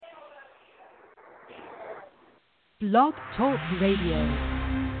Blog Talk Radio.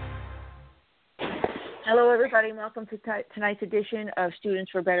 Hello, everybody, and welcome to tonight's edition of Students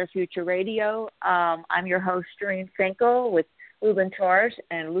for Better Future Radio. I'm your host, Doreen Finkel, with Ruben Torres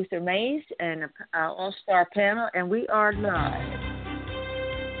and Luther Mays, and an all-star panel, and we are live.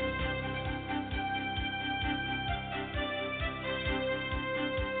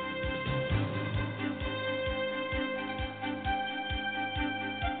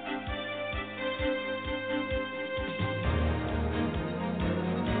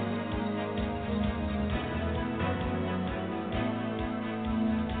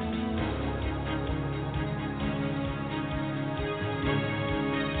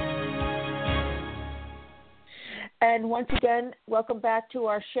 And once again, welcome back to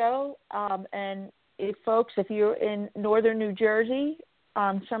our show. Folks, if you're in northern New Jersey,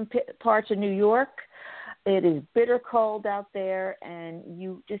 some parts of New York, it is bitter cold out there, and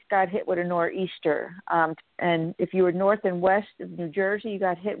you just got hit with a nor'easter. And if you were north and west of New Jersey, you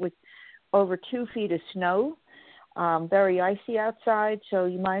got hit with over 2 feet of snow. Very icy outside, so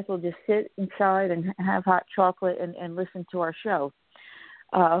you might as well just sit inside and have hot chocolate and listen to our show.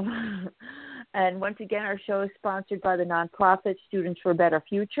 And once again, our show is sponsored by the nonprofit Students for a Better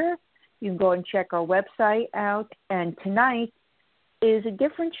Future. You can go and check our website out. And tonight is a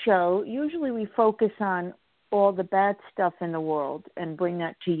different show. Usually we focus on all the bad stuff in the world and bring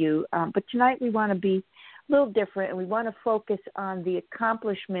that to you. But tonight we want to be a little different, and we want to focus on the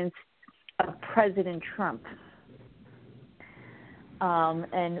accomplishments of President Trump.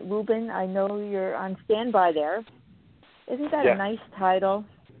 And Ruben, I know you're on standby there. Isn't that a nice title?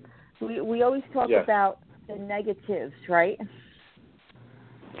 We always talk about the negatives, right?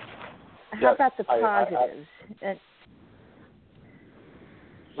 How about the positives?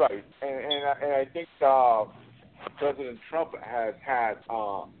 Right, and I think President Trump has had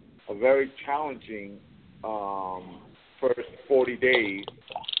a very challenging first 40 days.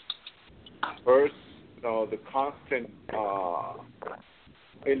 First, the constant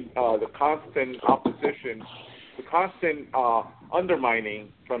opposition. The constant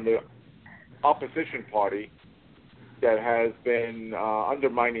undermining from the opposition party that has been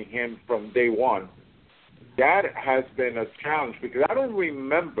undermining him from day one, that has been a challenge, because I don't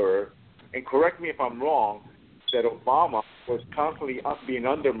remember, and correct me if I'm wrong, that Obama was constantly being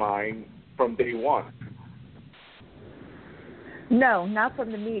undermined from day one. No, not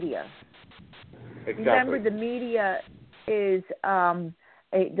from the media. Exactly. Remember, the media is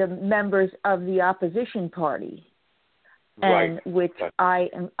the members of the opposition party, and right. which I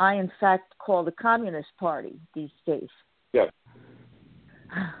in fact call the Communist Party these days. Yes.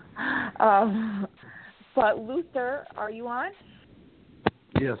 But Luther, are you on?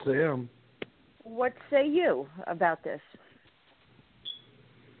 Yes, I am. What say you about this?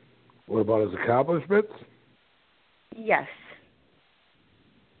 What about his accomplishments? Yes.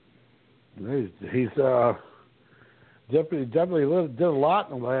 He's definitely did a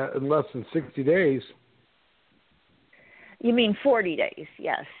lot in less than 60 days. You mean 40 days?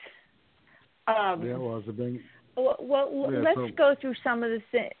 Yes. It's a big. Let's go through some of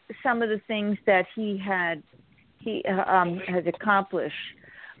the things that he has accomplished.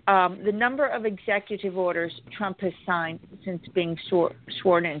 The number of executive orders Trump has signed since being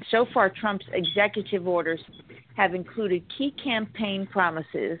sworn in. So far, Trump's executive orders have included key campaign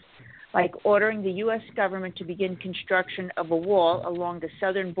promises, like ordering the U.S. government to begin construction of a wall along the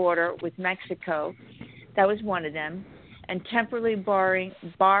southern border with Mexico. That was one of them. And temporarily barring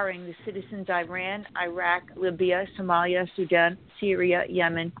the citizens of Iran, Iraq, Libya, Somalia, Sudan, Syria,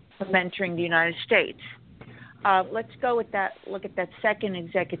 Yemen from entering the United States. Let's go with that. Look at that second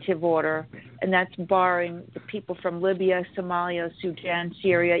executive order, and that's barring the people from Libya, Somalia, Sudan,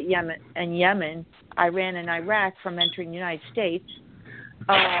 Syria, Yemen, Iran, and Iraq from entering the United States.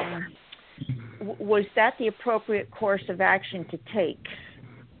 Was that the appropriate course of action to take?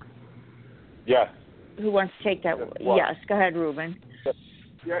 Yes. Who wants to take that? Yes, go ahead, Ruben.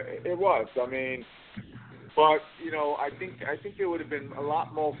 Yeah, it was. I mean, but I think it would have been a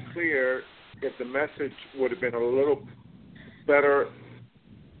lot more clear if the message would have been a little better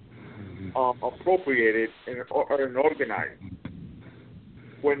appropriated and organized.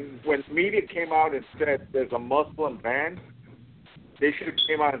 When media came out and said there's a Muslim ban, they should have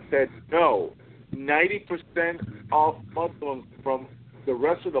came out and said no. 90% of Muslims from the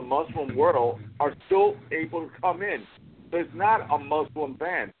rest of the Muslim world are still able to come in. There's not a Muslim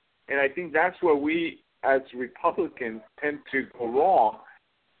ban. And I think that's where we, as Republicans, tend to go wrong,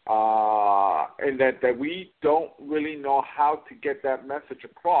 and that we don't really know how to get that message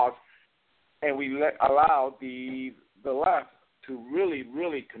across, and we allow the left to really,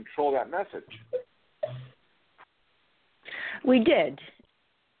 really control that message. We did.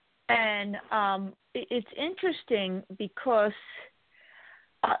 And it's interesting because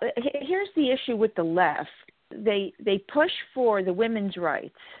here's the issue with the left. They push for the women's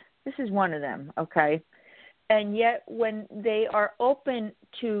rights. This is one of them, okay? And yet when they are open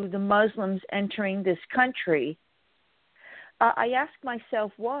to the Muslims entering this country, I ask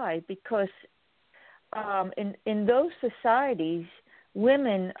myself why, because in those societies,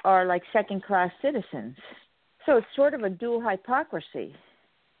 women are like second-class citizens. So it's sort of a dual hypocrisy.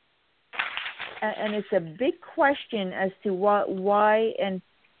 And it's a big question as to why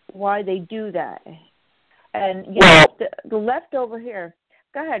they do that. And the left over here.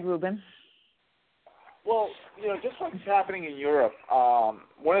 Go ahead, Ruben. Well, just what's happening in Europe.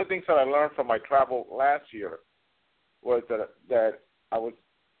 One of the things that I learned from my travel last year was that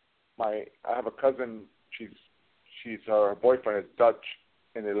I have a cousin. Her boyfriend is Dutch,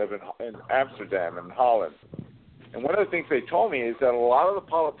 and they live in Amsterdam and Holland. And one of the things they told me is that a lot of the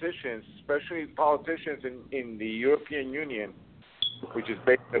politicians, especially politicians in the European Union, which is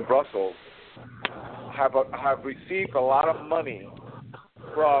based in Brussels, have received a lot of money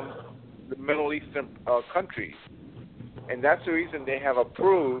from the Middle Eastern countries. And that's the reason they have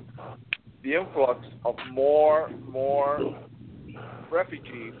approved the influx of more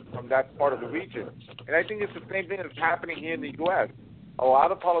refugees from that part of the region. And I think it's the same thing that's happening here in the U.S. A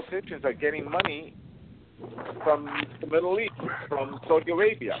lot of politicians are getting money from the Middle East, from Saudi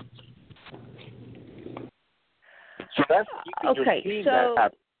Arabia. So that's okay. So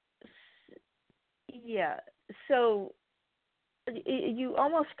yeah, so you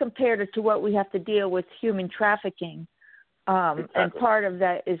almost compared it to what we have to deal with human trafficking, exactly. And part of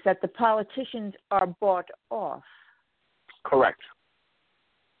that is that the politicians are bought off. Correct.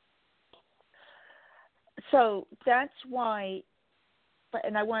 So that's why,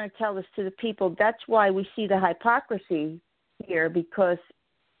 and I want to tell this to the people, that's why we see the hypocrisy here because,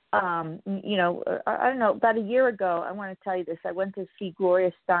 I don't know, about a year ago, I want to tell you this, I went to see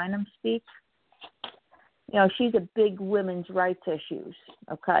Gloria Steinem speak. She's a big women's rights issues,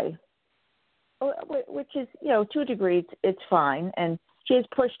 okay, which is, to a degree, it's fine. And she has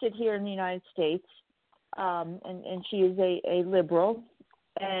pushed it here in the United States, and she is a liberal.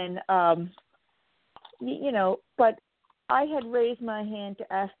 And, but I had raised my hand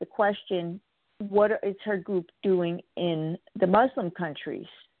to ask the question, what is her group doing in the Muslim countries?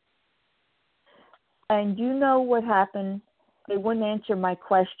 And you know what happened? They wouldn't answer my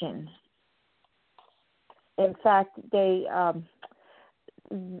question. In fact, they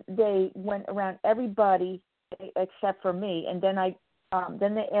went around everybody except for me, and then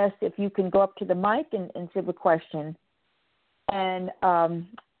then they asked if you can go up to the mic and say the question, and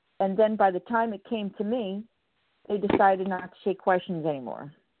then by the time it came to me, they decided not to take questions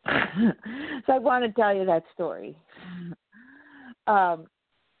anymore. So I want to tell you that story.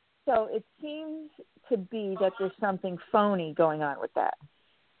 So it seems to be that there's something phony going on with that.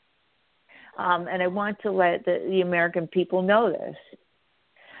 And I want to let the American people know this.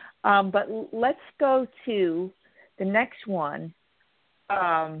 But let's go to the next one.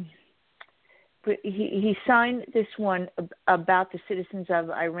 He signed this one about the citizens of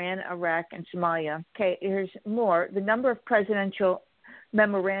Iran, Iraq, and Somalia. Okay, here's more. The number of presidential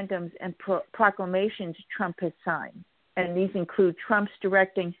memorandums and proclamations Trump has signed, and these include Trump's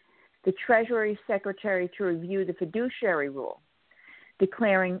directing the Treasury Secretary to review the fiduciary rule,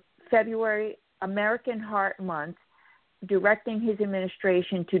 declaring February American Heart Month, directing his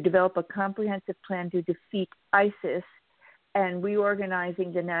administration to develop a comprehensive plan to defeat ISIS, and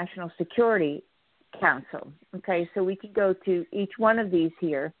reorganizing the National Security Council. Okay, so we could go to each one of these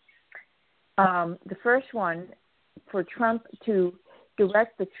here. The first one, for Trump to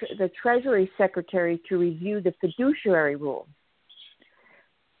direct the Treasury Secretary to review the fiduciary rule.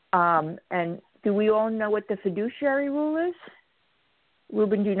 And do we all know what the fiduciary rule is?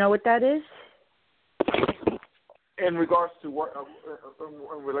 Ruben, do you know what that is? In regards to what?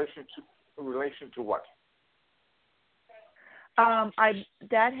 In relation to what?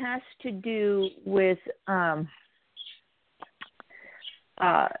 That has to do with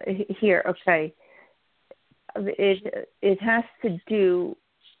here. Okay, it has to do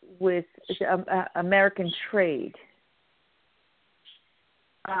with American trade.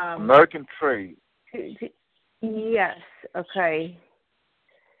 American trade. Yes. Okay.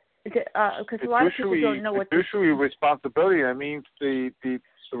 Because a lot of people don't know what fiduciary responsibility. That means the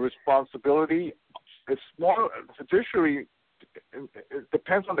responsibility is more fiduciary. It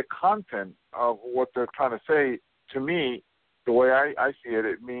depends on the content of what they're trying to say. To me, the way I see it,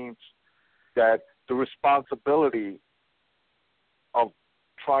 it means that the responsibility of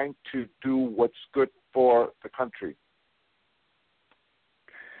trying to do what's good for the country.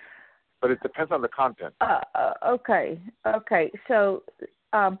 but it depends on the content. Okay. So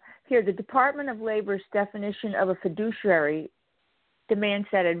here, the Department of Labor's definition of a fiduciary demands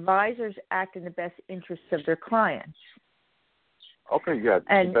that advisors act in the best interests of their clients. Okay, yeah,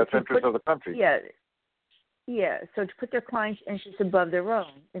 And the best interest of the country. Yeah. So to put their clients' interests above their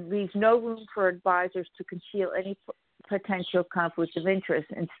own, it leaves no room for advisors to conceal any potential conflicts of interest,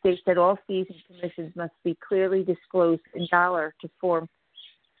 and states that all fees and commissions must be clearly disclosed in dollar to form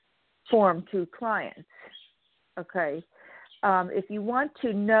to clients. Okay. If you want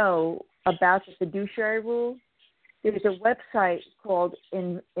to know about the fiduciary rule, there's a website called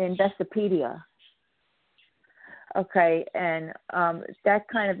Investopedia. Okay, and that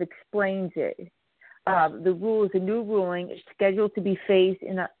kind of explains it. The rule is a new ruling. It's scheduled to be phased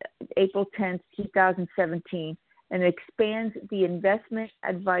in April 10th, 2017, and it expands the investment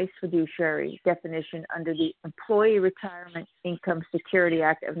advice fiduciary definition under the Employee Retirement Income Security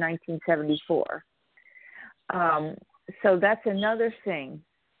Act of 1974. So that's another thing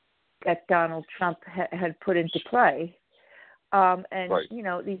that Donald Trump had put into play. And, right. you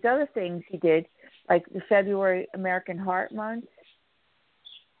know, these other things he did, like the February American Heart Month,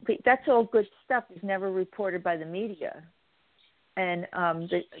 that's all good stuff. It's never reported by the media. And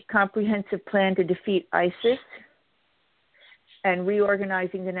the comprehensive plan to defeat ISIS and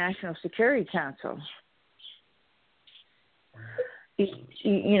reorganizing the National Security Council.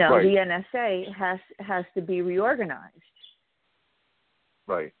 You know, right. the NSA has to be reorganized.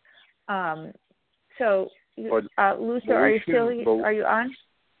 Right. So, Luther, are you on?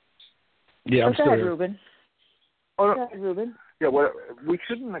 Yeah, I'm go ahead, still Ruben. Oh, go ahead, Ruben. Yeah, well, we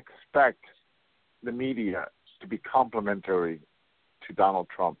shouldn't expect the media to be complimentary to Donald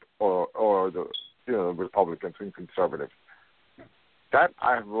Trump or the Republicans and conservatives. That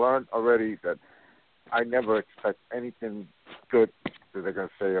I've learned already, that I never expect anything good that they're going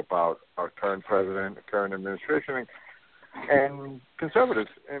to say about our current president, the current administration, and conservatives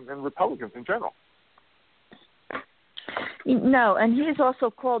and Republicans in general. No, and he has also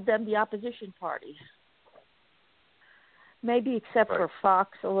called them the opposition party. Maybe except for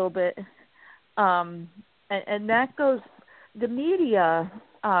Fox a little bit. And that goes, the media,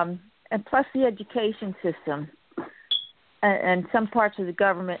 and plus the education system, and some parts of the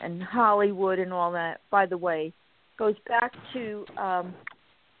government and Hollywood and all that, by the way, goes back to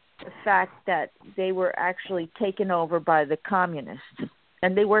the fact that they were actually taken over by the communists.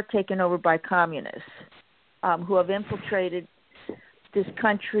 And they were taken over by communists who have infiltrated this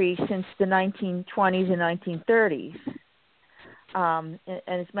country since the 1920s and 1930s. And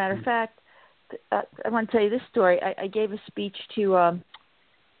as a matter of fact, I want to tell you this story. I gave a speech to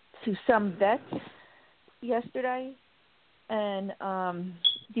some vets yesterday, and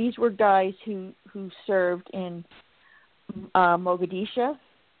these were guys who served in Mogadishu.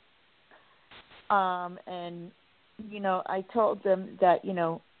 And, you know, I told them that, you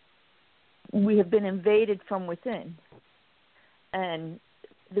know, we have been invaded from within. And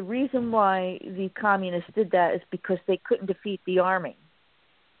the reason why the communists did that is because they couldn't defeat the army.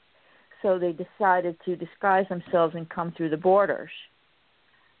 So they decided to disguise themselves and come through the borders.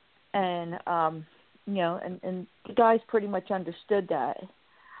 And, you know, and the guys pretty much understood that,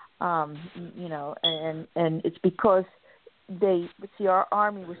 you know, and it's because our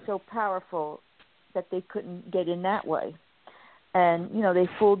army was so powerful that they couldn't get in that way. And, you know, they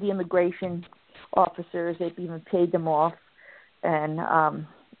fooled the immigration officers. They've even paid them off and,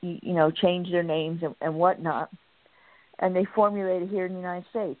 you know, changed their names and whatnot. And they formulated here in the United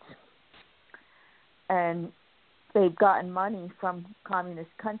States. And they've gotten money from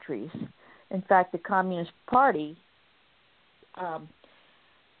communist countries. In fact, the Communist Party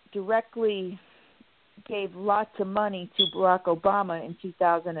directly gave lots of money to Barack Obama in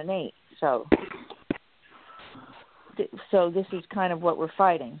 2008. So this is kind of what we're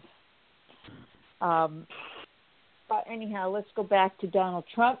fighting. But anyhow, let's go back to Donald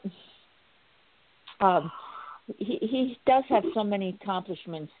Trump. He does have so many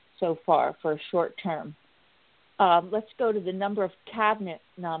accomplishments so far for a short term. Let's go to the number of cabinet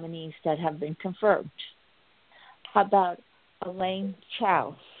nominees that have been confirmed. How about Elaine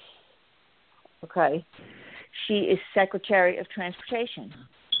Chao? Okay. She is Secretary of Transportation.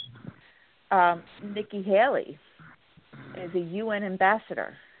 Nikki Haley is a UN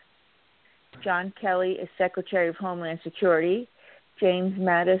ambassador. John Kelly is Secretary of Homeland Security. James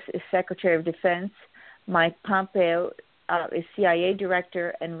Mattis is Secretary of Defense. Mike Pompeo is CIA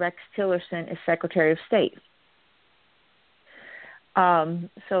Director, and Rex Tillerson is Secretary of State.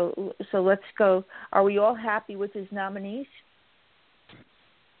 So let's go. Are we all happy with his nominees?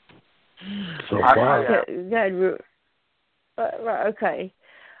 So far. Okay.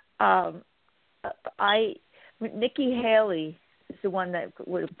 Nikki Haley is the one that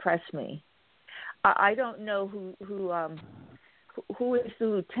would impress me. I don't know who is the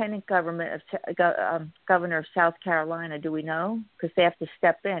lieutenant governor of South Carolina. Do we know? Because they have to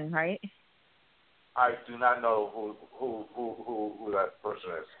step in, right? I do not know who that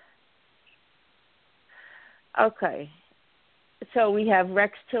person is. Okay. So we have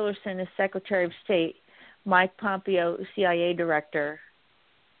Rex Tillerson as Secretary of State, Mike Pompeo, CIA Director,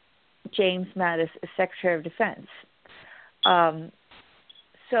 James Mattis as Secretary of Defense.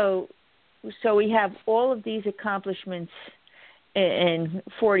 So we have all of these accomplishments in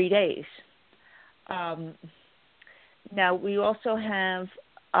 40 days. Now we also have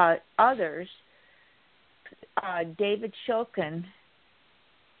others. David Shulkin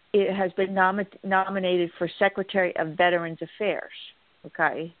has been nominated for Secretary of Veterans Affairs.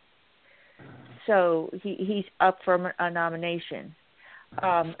 Okay, so he's up for a nomination.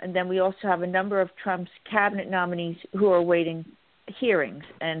 And then we also have a number of Trump's cabinet nominees who are awaiting hearings.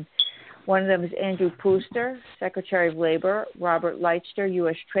 And one of them is Andrew Pooster, Secretary of Labor, Robert Lightster,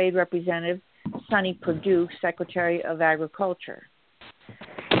 U.S. Trade Representative, Sonny Perdue, Secretary of Agriculture.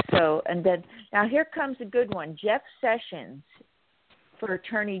 So, and then, now here comes a good one, Jeff Sessions for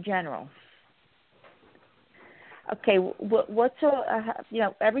Attorney General. Okay,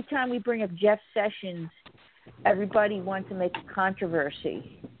 every time we bring up Jeff Sessions, everybody wants to make a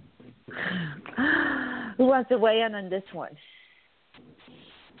controversy. Who wants to weigh in on this one?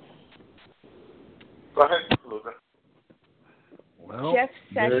 Go ahead, Luca. Well, Jeff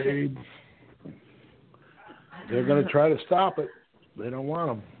Sessions. They're going to try to stop it. They don't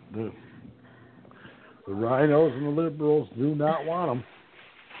want them. The rhinos and the liberals do not want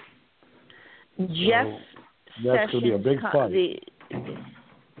them. Jeff that's going to be a big fight.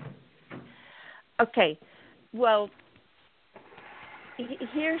 Okay. Well,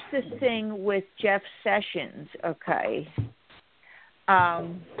 here's the thing with Jeff Sessions, okay?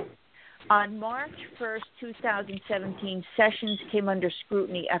 On March 1st, 2017, Sessions came under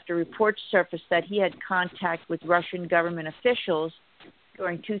scrutiny after reports surfaced that he had contact with Russian government officials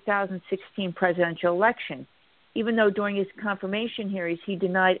during 2016 presidential election, even though during his confirmation hearings he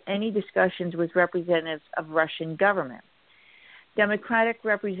denied any discussions with representatives of Russian government. Democratic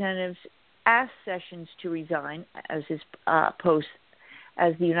representatives asked Sessions to resign as his post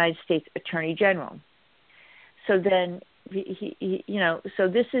as the United States Attorney General. So then, so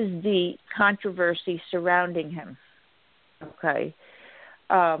this is the controversy surrounding him. Okay,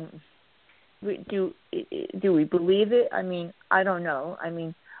 do we believe it? I mean, I don't know. I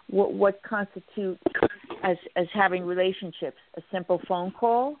mean, what constitutes as having relationships? A simple phone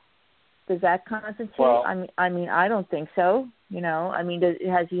call? Does that constitute? Well, I mean, I don't think so. I mean,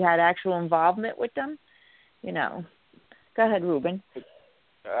 has he had actual involvement with them? Go ahead, Ruben.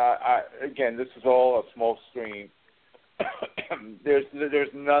 Again, this is all a smoke screen. There's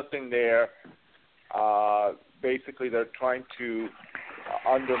nothing there. Basically, they're trying to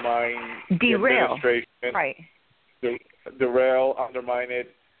undermine derail. The administration. Right. Derail, undermine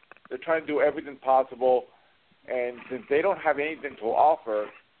it. They're trying to do everything possible, and since they don't have anything to offer,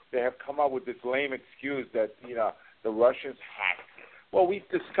 they have come up with this lame excuse that the Russians hacked. Well, we've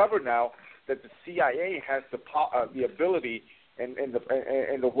discovered now that the CIA has the ability and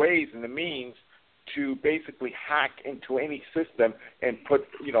the ways and the means to basically hack into any system and put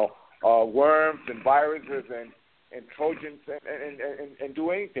worms and viruses and Trojans and do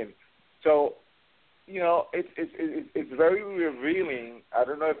anything. So it's very revealing. I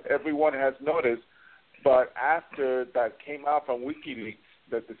don't know if everyone has noticed, but after that came out from WikiLeaks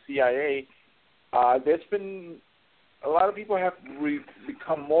that the CIA, there's been a lot of people have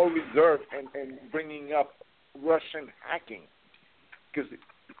become more reserved and bringing up Russian hacking because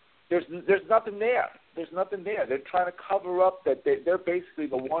there's nothing there. There's nothing there. They're trying to cover up that they're basically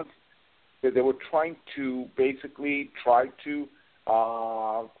the ones that they were trying to basically try to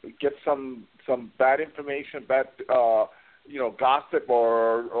get some bad information, bad gossip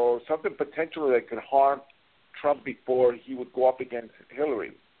or something potentially that could harm Trump before he would go up against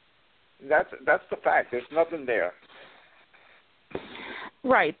Hillary. That's the fact. There's nothing there.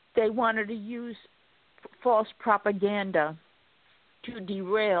 Right. They wanted to use false propaganda to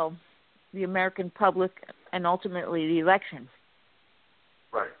derail the American public and ultimately the election.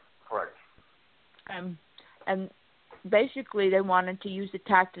 Right. Correct. And basically they wanted to use the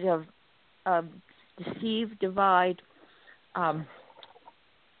tactic of deceive, divide, and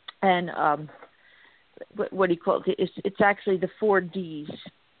what do you call it? It's actually the 4 Ds.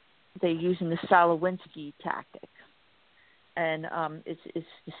 They're using the Solowinski tactic. And it's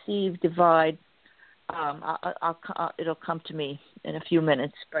deceive, divide, It'll come to me in a few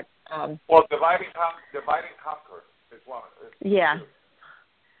minutes, but well, divide and conquer is one. Yeah.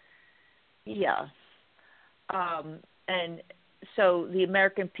 Yeah. And so the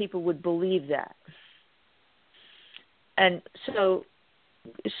American people would believe that. And so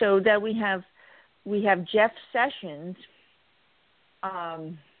then we have Jeff Sessions,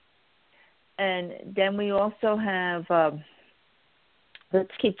 and then we also have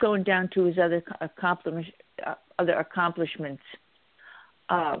let's keep going down to his other accomplishments.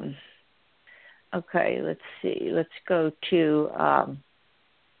 Okay, let's see. Let's go to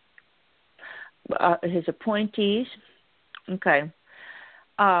his appointees. Okay.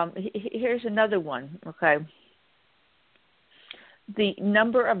 Here's another one. Okay. The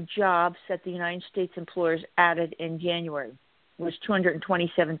number of jobs that the United States employers added in January was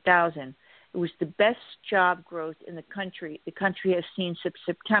 227,000. It was the best job growth in the country has seen since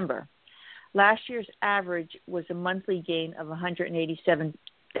September. Last year's average was a monthly gain of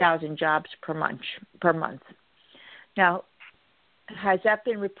 187,000 jobs per month. Now, has that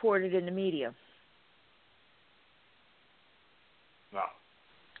been reported in the media?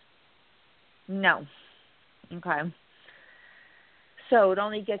 No. Okay. So it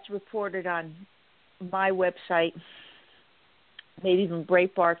only gets reported on my website, maybe even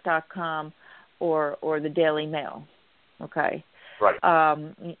Breitbart.com or the Daily Mail. Okay. Right.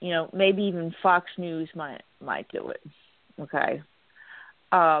 Maybe even Fox News might do it. Okay.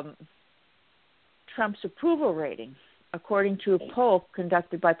 Trump's approval rating, according to a poll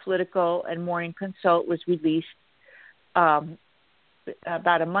conducted by Politico and Morning Consult, was released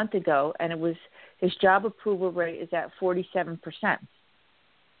about a month ago, and his job approval rate is at 47%.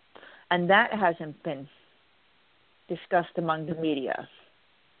 And that hasn't been discussed among the media.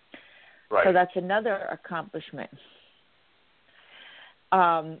 Right. So that's another accomplishment.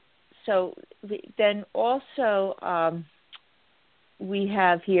 Then also we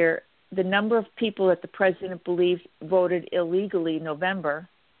have here the number of people that the president believes voted illegally in November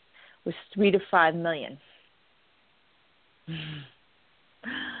was 3 to 5 million.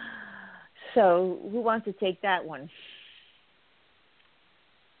 So who wants to take that one?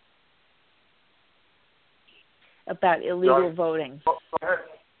 About illegal voting. Go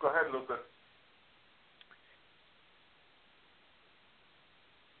ahead, Lucas.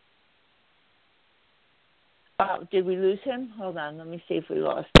 Did we lose him? Hold on, let me see if we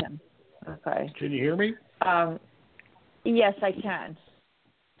lost him. Okay. Can you hear me? Yes, I can.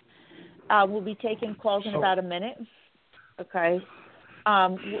 We'll be taking calls in about a minute. Okay.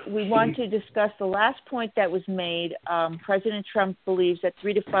 We want to discuss the last point that was made. President Trump believes that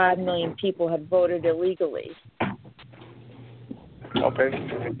 3 to 5 million people had voted illegally. Okay.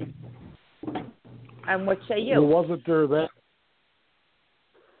 And what say you? Well, wasn't there that?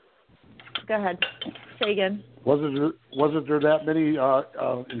 Go ahead. Say again. Wasn't there that many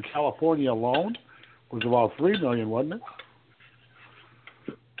in California alone? It was about 3 million, wasn't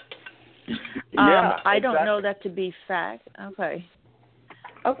it? Yeah, I don't know that to be fact. Okay.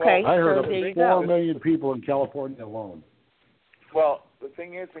 Okay. Well, I heard so of there you 4 go. million people in California alone. Well, the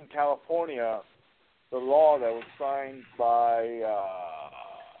thing is, in California, the law that was signed by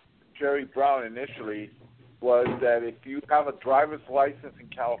Jerry Brown initially was that if you have a driver's license in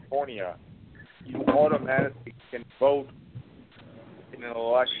California, you automatically can vote in an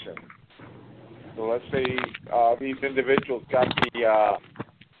election. So let's say these individuals got the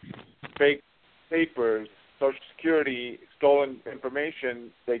fake papers, Social Security, stolen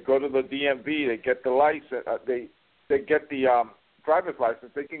information. They go to the DMV, they get the license, they get the driver's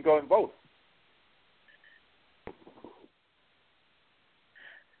license. They can go and vote.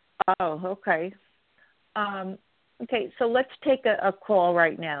 Oh, okay. Okay, so let's take a call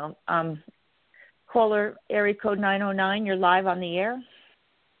right now. Caller, area code 909, you're live on the air.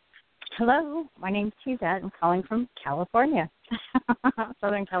 Hello, my name's Suzette. I'm calling from California,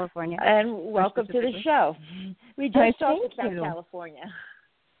 Southern California. And welcome to the show. We just talked about California.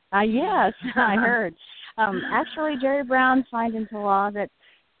 Yes, I heard. Actually, Jerry Brown signed into law that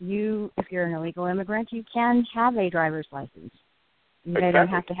if you're an illegal immigrant, you can have a driver's license. They don't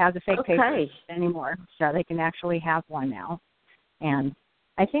have to have the fake papers anymore, so they can actually have one now. And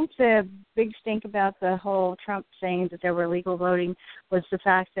I think the big stink about the whole Trump saying that there were illegal voting was the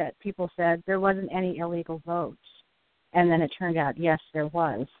fact that people said there wasn't any illegal votes. And then it turned out, yes, there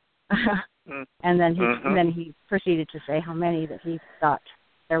was. And then he proceeded to say how many that he thought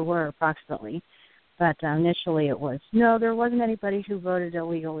there were approximately. But initially it was, no, there wasn't anybody who voted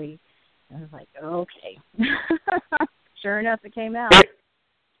illegally. I was like, okay. Sure enough, it came out.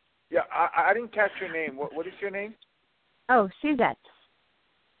 Yeah, I didn't catch your name. What is your name? Oh, Suzette.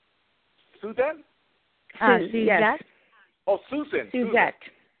 Suzette? Suzette. Suzette. Oh, Susan. Suzette.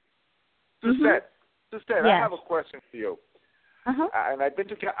 Suzette. Suzette, I Yes. have a question for you. Uh-huh. And I've been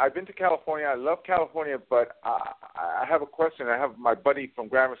to California. I love California, but I have a question. I have my buddy from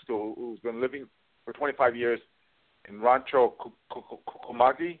grammar school who's been living for 25 years in Rancho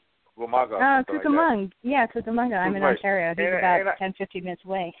Cucamonga. Cucamonga. Yeah, Cucamonga. I'm in Right. Ontario. He's about 10, 15 minutes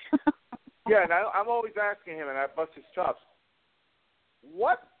away. Yeah, and I'm always asking him, and I bust his chops.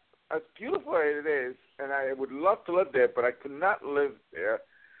 What, as beautiful as it is, and I would love to live there, but I could not live there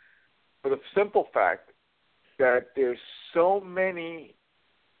for the simple fact that there's so many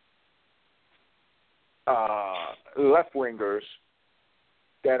left-wingers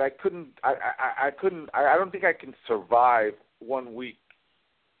that I don't think I can survive 1 week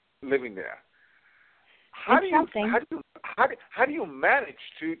living there. How do you manage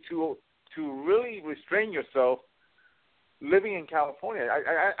to really restrain yourself living in California?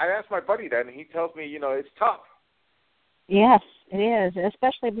 I asked my buddy that, and he tells me, it's tough. Yes, it is,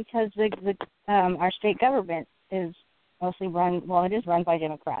 especially because our state government is mostly run. Well, it is run by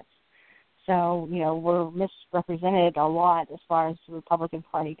Democrats, so we're misrepresented a lot as far as the Republican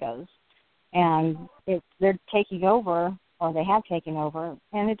Party goes, and they're taking over, or they have taken over,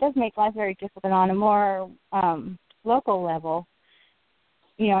 and it does make life very difficult on a more local level.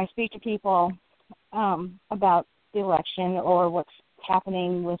 I speak to people about the election or what's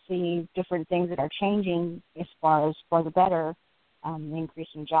happening with the different things that are changing as far as for the better, the increase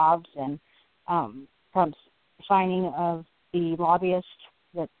in jobs and Trump's signing of the lobbyists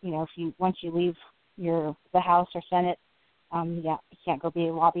that, once you leave the House or Senate, you can't go be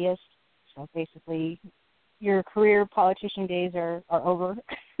a lobbyist. So basically your career politician days are over.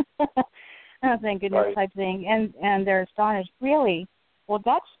 Thank goodness Right. type thing. And they're astonished. Really? Well,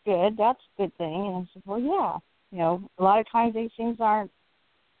 that's good. That's a good thing. And I said, well, yeah. A lot of times these things aren't,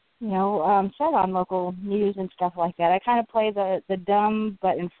 said on local news and stuff like that. I kind of play the dumb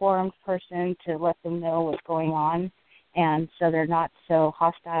but informed person to let them know what's going on, and so they're not so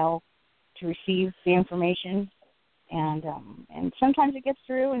hostile to receive the information. And sometimes it gets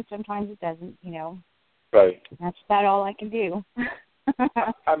through, and sometimes it doesn't. Right. That's about all I can do.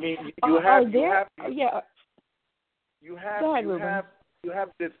 I mean, you have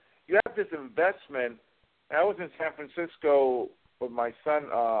this investment. I was in San Francisco with my son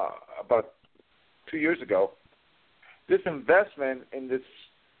about 2 years ago. This investment in this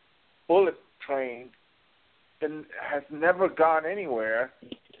bullet train has never gone anywhere,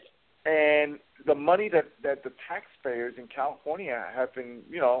 and the money that the taxpayers in California have been,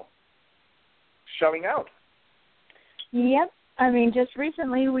 shoving out. Yep. I mean, just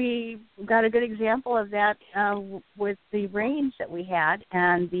recently we got a good example of that with the rains that we had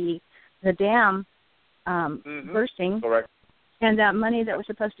and the dam bursting. Correct. And that money that was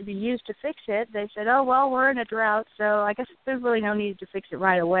supposed to be used to fix it, they said, oh, well, we're in a drought, so I guess there's really no need to fix it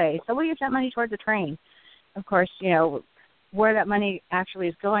right away. So we'll use that money towards the train. Of course, where that money actually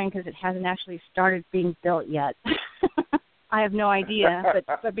is going, because it hasn't actually started being built yet. I have no idea,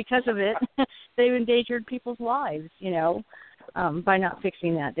 but because of it, they've endangered people's lives, by not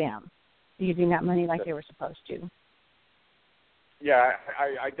fixing that dam, using that money like they were supposed to. Yeah,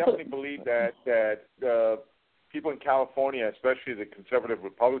 I definitely believe that people in California, especially the conservative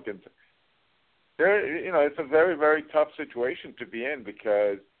Republicans, it's a very, very tough situation to be in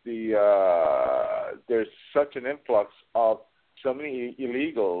because there's such an influx of so many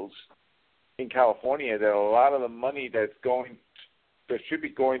illegals in California that a lot of the money that should be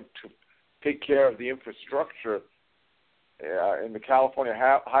going to take care of the infrastructure in the California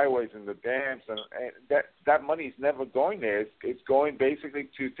highways and the dams, and that money is never going there. It's going basically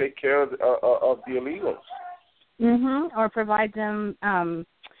to take care of the illegals. Mm-hmm. Or provide them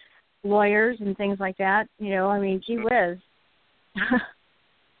lawyers and things like that. Gee whiz.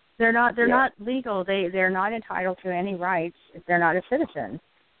 They're not legal. They're not entitled to any rights if they're not a citizen.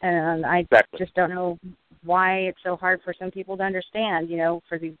 And I just don't know why it's so hard for some people to understand,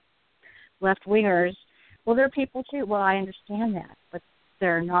 for the left-wingers. Well, they're people too. Well, I understand that, but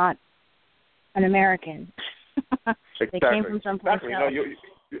they're not an American. They came from someplace else. No,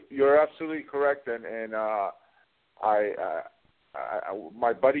 you're absolutely correct. And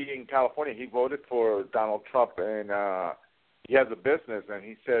my buddy in California, he voted for Donald Trump, and he has a business, and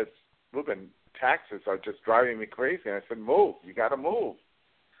he says, Ruben, taxes are just driving me crazy. And I said, move. You got to move.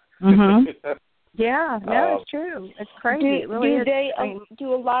 Mm-hmm. Yeah, no, it's true. It's crazy.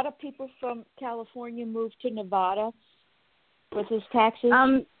 Do a lot of people from California move to Nevada with his taxes?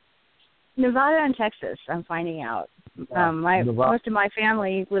 Nevada and Texas, I'm finding out. Most of my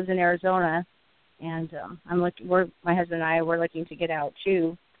family lives in Arizona, and my husband and I were looking to get out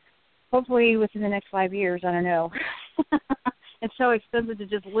too. hopefully within the next 5 years. I don't know. It's so expensive to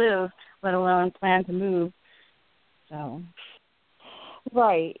just live, let alone plan to move. So.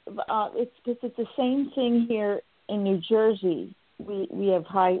 Right. It's because it's the same thing here in New Jersey. We have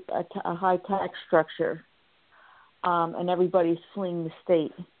a high tax structure, and everybody's fleeing the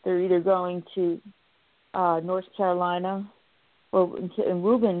state. They're either going to North Carolina, and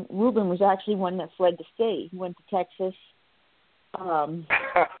Ruben was actually one that fled the state. He went to Texas.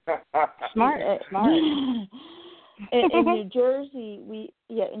 Smart. In New Jersey,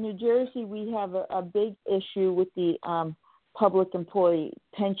 we have a big issue with the public employee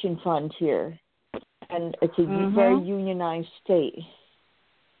pension funds here, and it's a very unionized state.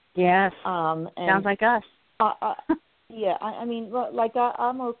 Yes. And sounds like us. Yeah, I mean, like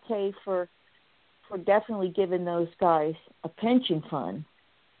I'm okay for definitely giving those guys a pension fund,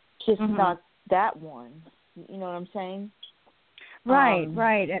 just not that one. You know what I'm saying? Right,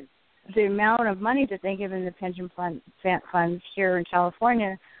 right. And the amount of money that they give in the pension funds here in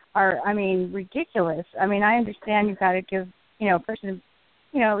California are, I mean, ridiculous. I mean, I understand you've got to give, a person,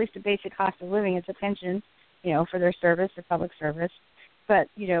 at least a basic cost of living as a pension, for their service, their public service. But,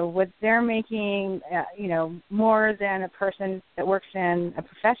 what they're making, more than a person that works in a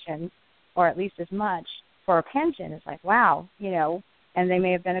profession, or at least as much for a pension, it's like, wow, and they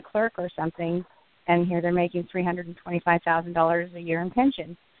may have been a clerk or something, and here they're making $325,000 a year in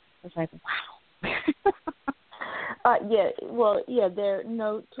pension. It's like, wow. They're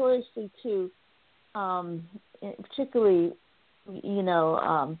notoriously too, particularly,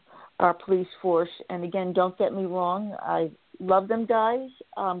 our police force. And again, don't get me wrong, I love them guys,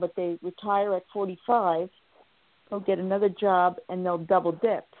 but they retire at 45, they'll get another job, and they'll double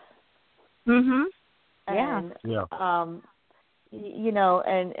dip. Mhm. And, yeah.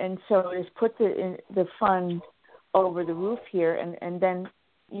 And so it's put the fund over the roof here, and then,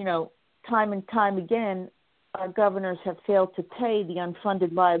 time and time again, our governors have failed to pay the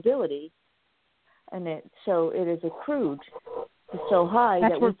unfunded liability, and so it is accrued so high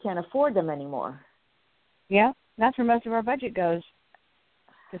that we can't afford them anymore. Yeah, that's where most of our budget goes.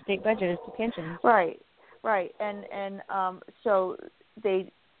 The state budget is the pensions. Right, and so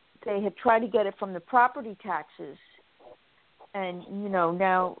they had tried to get it from the property taxes, and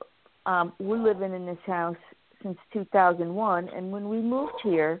now we're living in this house since 2001, and when we moved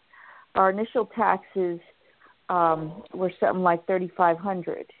here, our initial taxes were something like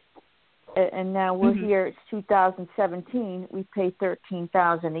 $3,500, and now we're here. It's 2017. We pay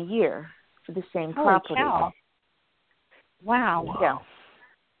 $13,000 a year for the same property. Cow. Wow. Yeah.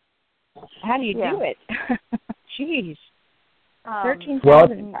 How do you do it? Jeez.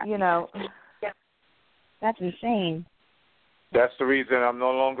 13,000. That's insane. That's the reason I'm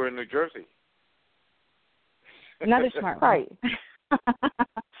no longer in New Jersey. Another smart one. Right.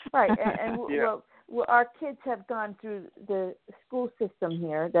 Right, and well, our kids have gone through the school system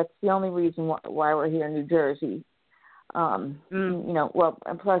here. That's the only reason why we're here in New Jersey. And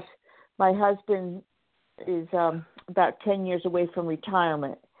plus, my husband is about 10 years away from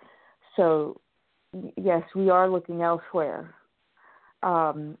retirement. So, yes, we are looking elsewhere.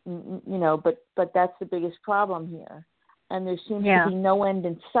 But that's the biggest problem here. And there seems to be no end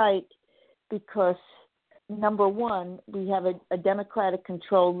in sight because, number one, we have a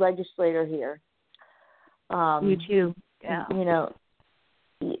Democratic-controlled legislator here. You too. Yeah.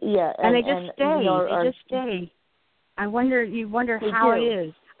 Yeah. And they just stay. They just stay. You wonder how it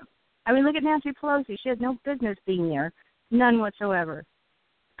is. I mean, look at Nancy Pelosi. She has no business being there. None whatsoever.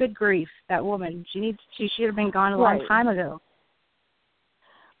 Good grief, that woman. She should have been gone a long time ago.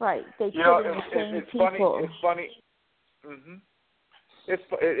 Right. They put in the same people. It's funny. Mm-hmm.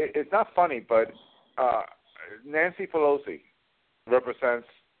 It's not funny, but Nancy Pelosi represents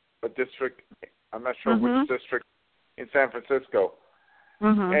a district. I'm not sure which district in San Francisco,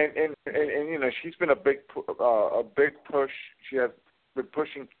 and she's been a big push. She has been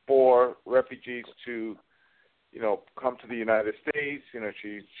pushing for refugees to come to the United States.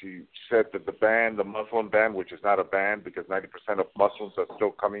 She said that the Muslim ban, which is not a ban because 90% of Muslims are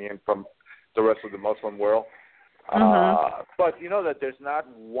still coming in from the rest of the Muslim world. But that there's not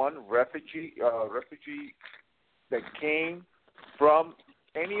one refugee that came from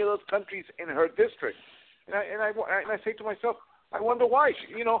any of those countries in her district, and I say to myself, I wonder why.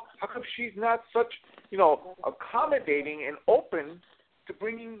 How come she's not such accommodating and open to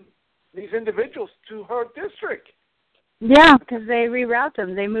bringing these individuals to her district? Yeah, because they reroute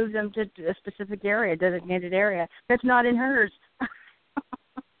them. They move them to a specific area, designated area that's not in hers.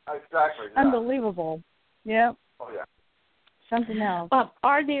 Exactly. Unbelievable. Yeah. Oh yeah. Something else.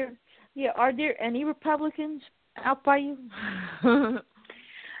 Are there any Republicans out by you?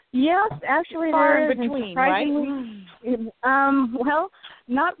 Yes, actually Far there in is. between, right? Well,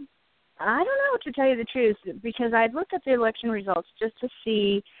 not. I don't know, to tell you the truth, because I looked at the election results just to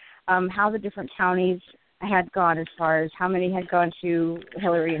see how the different counties had gone, as far as how many had gone to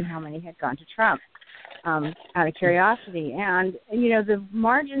Hillary and how many had gone to Trump, out of curiosity. And the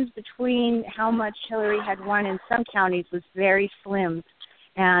margins between how much Hillary had won in some counties was very slim,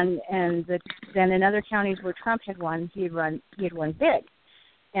 and then in other counties where Trump had won, he had won big.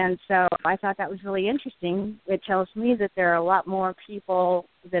 And so I thought that was really interesting. It tells me that there are a lot more people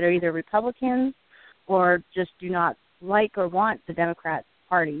that are either Republicans or just do not like or want the Democrat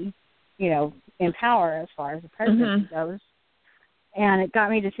Party, in power as far as the presidency goes. And it got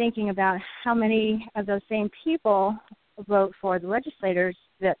me to thinking about how many of those same people vote for the legislators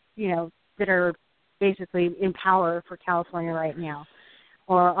that are basically in power for California right now.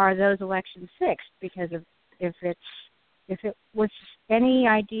 Or are those elections fixed? Because if it was any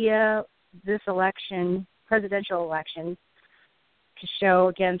idea, this election, presidential election, to show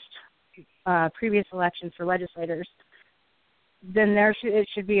against previous elections for legislators, then it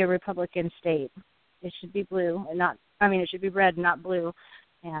should be a Republican state. It should be blue and not. I mean, it should be red, not blue.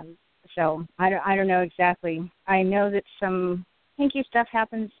 And so I don't know exactly. I know that some hinky stuff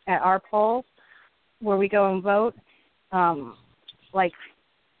happens at our polls where we go and vote, like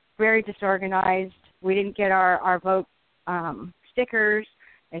very disorganized. We didn't get our vote stickers.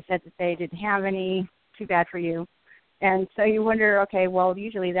 They said that they didn't have any. Too bad for you. And so you wonder, okay, well,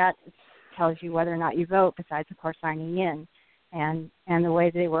 usually that tells you whether or not you vote, besides, of course, signing in. And the way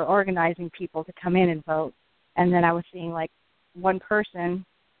they were organizing people to come in and vote. And then I was seeing, like, one person,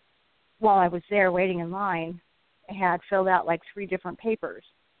 while I was there waiting in line, had filled out, like, 3 different papers,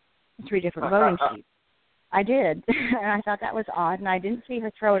 3 different voting sheets. I did. And I thought that was odd. And I didn't see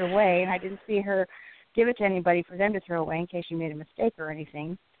her throw it away. And I didn't see her give it to anybody for them to throw away in case she made a mistake or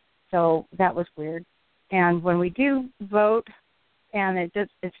anything. So that was weird. And when we do vote, and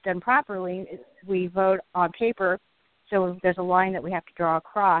it's done properly, we vote on paper. So there's a line that we have to draw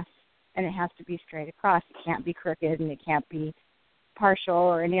across, and it has to be straight across. It can't be crooked, and it can't be partial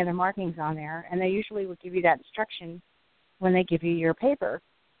or any other markings on there. And they usually will give you that instruction when they give you your paper,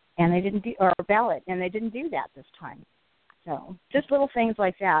 and they didn't or ballot, and they didn't do that this time. So just little things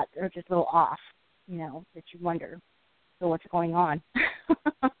like that are just a little off, that you wonder, so what's going on?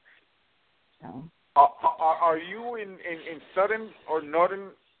 So. Are you in Southern or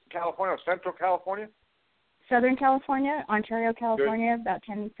Northern California or Central California? Southern California, Ontario, California, Good. about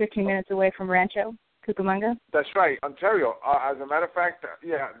 10, 15 minutes away from Rancho Cucamonga. That's right, Ontario. As a matter of fact,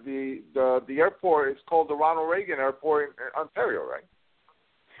 the airport is called the Ronald Reagan Airport in Ontario, right?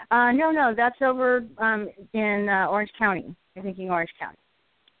 No, that's over in Orange County. I'm thinking Orange County.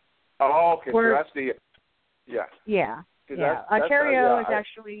 Oh, okay. So that's the Yeah. That's, Ontario is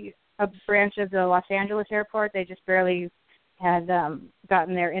actually a branch of the Los Angeles airport. They just barely had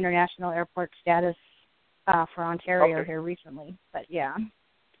gotten their international airport status for Ontario here recently. But yeah.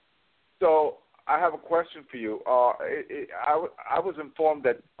 So I have a question for you. I was informed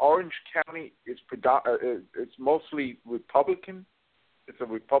that Orange County is it's mostly Republican. It's a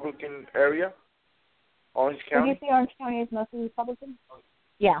Republican area. Orange County. Did you say Orange County is mostly Republican?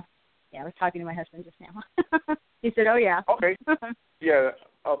 Yeah. Yeah, I was talking to my husband just now. He said, "Oh yeah." Okay. Yeah.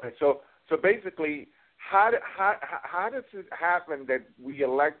 Okay. So basically, how does it happen that we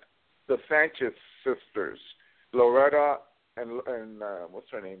elect the Sanchez sisters, Loretta and what's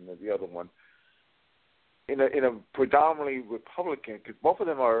her name, the other one, in a predominantly Republican? Because both of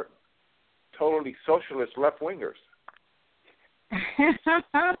them are totally socialist left wingers.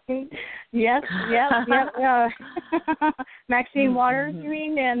 Yes. Maxine Waters, you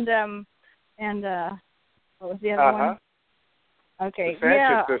mean, and what was the other one? Okay, the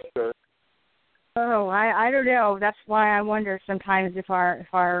Sanchez sister. Oh, I don't know. That's why I wonder sometimes if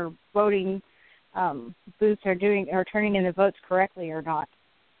our voting booths are turning in the votes correctly or not,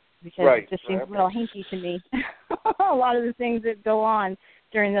 because it just seems a little hinky to me. A lot of the things that go on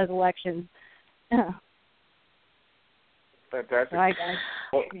during those elections. Fantastic.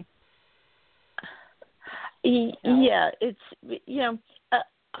 Yeah, it's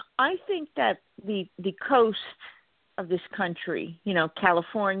I think that the coast of this country,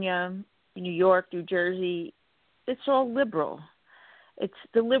 California, New York, New Jersey, it's all liberal. It's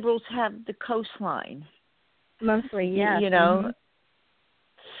the liberals have the coastline. Mostly, yeah.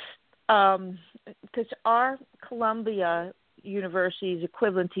 Because our Columbia University is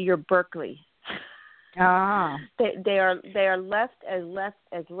equivalent to your Berkeley. Ah. They are left as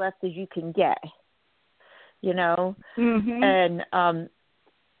you can get, Mm-hmm. And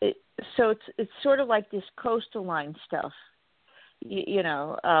so it's sort of like this coastal line stuff,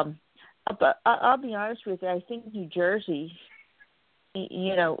 But I'll be honest with you. I think New Jersey,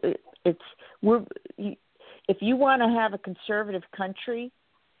 if you want to have a conservative country,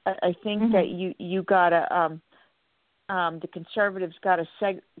 I think that you gotta the conservatives gotta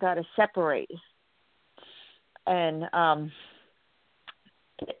separate and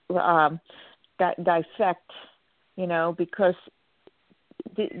dissect, because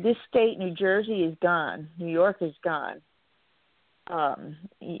this state, New Jersey, is gone. New York is gone. Or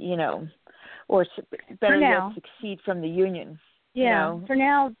better yet, succeed from the union. Yeah, for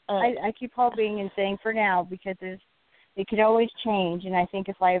now, I keep hoping and saying for now, because it could always change. And I think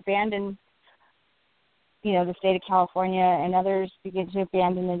if I abandon, the state of California and others begin to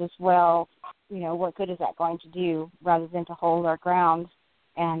abandon it as well, what good is that going to do, rather than to hold our ground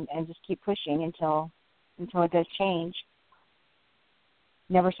and just keep pushing until it does change.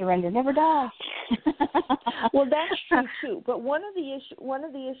 Never surrender, never die. Well, that's true too. But one of the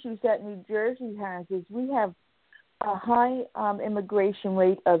issues that New Jersey has is we have a high immigration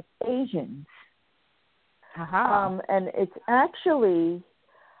rate of Asians, and it's actually,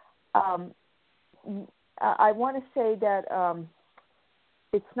 I want to say that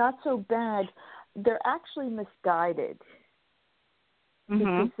it's not so bad. They're actually misguided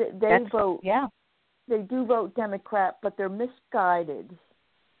because they vote. Yeah, they do vote Democrat, but they're misguided.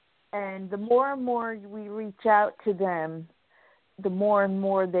 And the more and more we reach out to them, the more and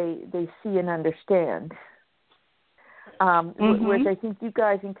more they see and understand. Whereas I think you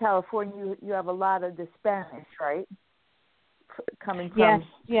guys in California, you have a lot of the Spanish, right? Coming from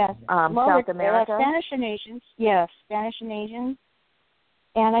South America. Spanish and Asians. Yes, Spanish and Asians.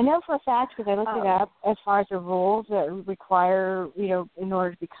 And I know for a fact, because I looked it up, as far as the rules that require, in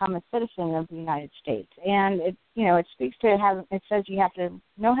order to become a citizen of the United States. And it speaks to it says you have to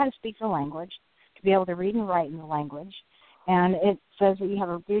know how to speak the language, to be able to read and write in the language. And it says that you have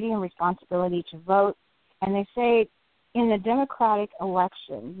a duty and responsibility to vote. And they say in the Democratic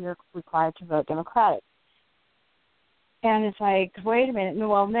election, you're required to vote Democratic. And it's like, wait a minute.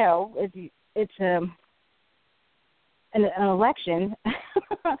 Well, no, it's an election.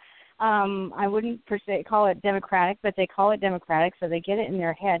 I wouldn't per se call it Democratic, but they call it Democratic, so they get it in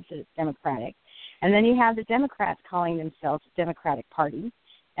their heads that it's Democratic. And then you have the Democrats calling themselves the Democratic Party,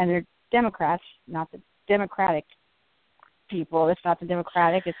 and they're Democrats, not the Democratic people. It's not the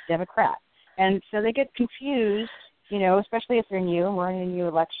Democratic, it's Democrat. And so they get confused, especially if they're new, and we're in a new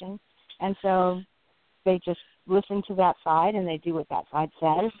election. And so they just listen to that side, and they do what that side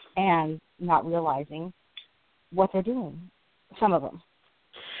says, and not realizing what they're doing, some of them.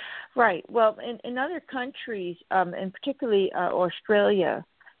 Right. Well, in other countries, and particularly Australia,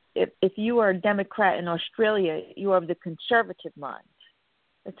 if you are a Democrat in Australia, you are of the conservative mind.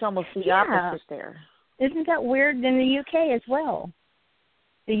 It's almost the opposite there. Isn't that weird? In the UK as well.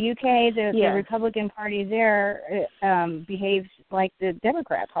 The UK, the Republican Party there behaves like the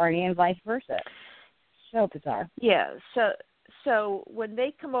Democrat Party and vice versa. So bizarre. Yeah. So when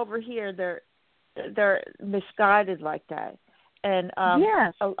they come over here, they're misguided like that. And a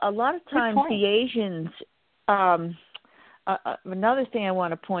lot of times the Asians, another thing I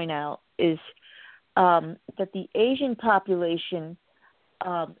want to point out is that the Asian population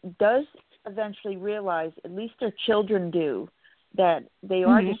does eventually realize, at least their children do, that they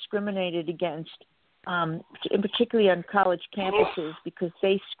are discriminated against, particularly on college campuses, because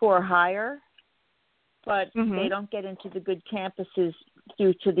they score higher, but they don't get into the good campuses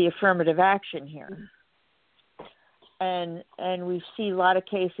due to the affirmative action here. And we see a lot of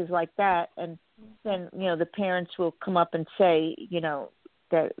cases like that, and then the parents will come up and say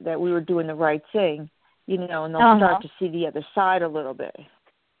that we were doing the right thing, and they'll start to see the other side a little bit.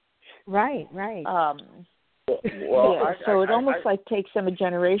 Right. So it almost takes them a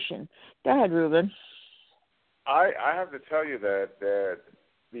generation. Go ahead, Ruben. I have to tell you that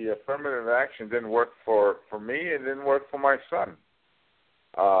the affirmative action didn't work for me. It didn't work for my son.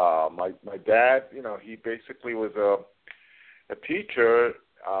 My dad, he basically was a teacher,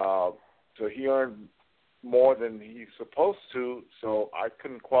 so he earned more than he's supposed to. So I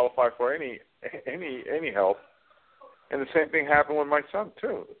couldn't qualify for any help. And the same thing happened with my son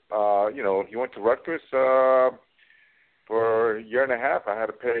too. He went to Rutgers for a year and a half. We had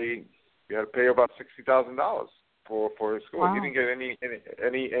to pay about $60,000 for his school. Wow. He didn't get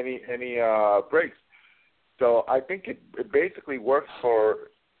any breaks. So I think it basically works for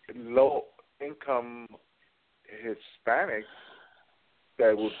low-income Hispanics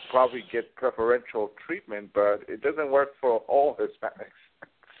that would probably get preferential treatment, but it doesn't work for all Hispanics.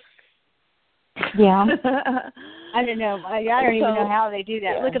 Yeah. I don't know. I don't even know how they do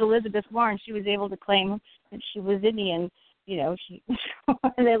that. Look at Elizabeth Warren. She was able to claim that she was Indian you know, she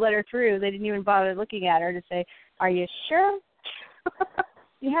when they let her through, they didn't even bother looking at her to say, "Are you sure?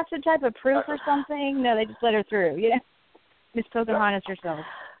 You have some type of proof or something?" No, they just let her through. You know, Miss Pocahontas herself.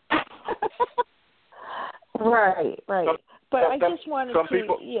 Right. But I just wanted some to,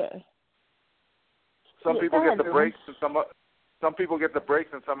 people, yeah. Some Yeah, people go get ahead, the Ruben. breaks, and some people get the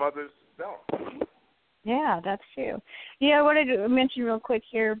breaks, and some others don't. Yeah, that's true. Yeah, I wanted to mention real quick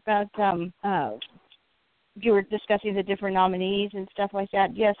here about you were discussing the different nominees and stuff like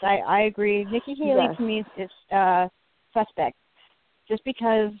that. Yes, I agree. Nikki Haley Yes. to me is suspect, just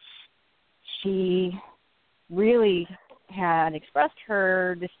because she really had expressed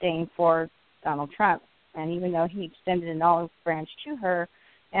her disdain for Donald Trump, and even though he extended an olive branch to her,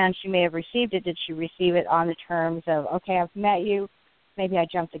 and she may have received it, did she receive it on the terms of, okay, I've met you, maybe I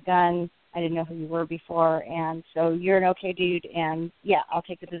jumped the gun, I didn't know who you were before, and so you're an okay dude, and yeah, I'll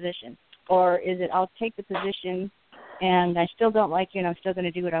take the position. Or is it, I'll take the position, and I still don't like you, and I'm still going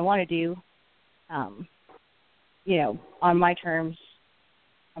to do what I want to do, you know, on my terms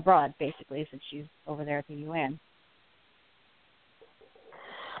abroad, basically, since she's over there at the UN.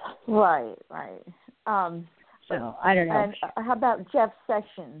 Right. So, I don't know. And how about Jeff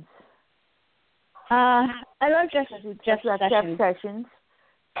Sessions? I love Jeff Sessions.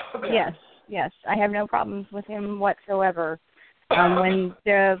 Yes. I have no problems with him whatsoever. When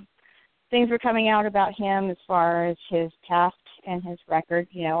the things were coming out about him as far as his past and his record,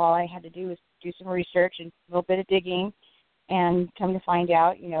 you know, all I had to do was do some research and a little bit of digging and come to find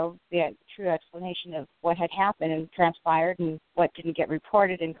out, you know, the true explanation of what had happened and transpired and what didn't get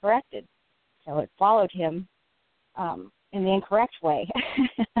reported and corrected. So it followed him in the incorrect way,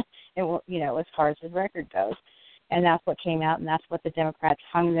 and, you know, as far as his record goes. And that's what came out, and that's what the Democrats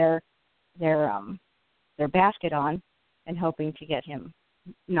hung their basket on, and hoping to get him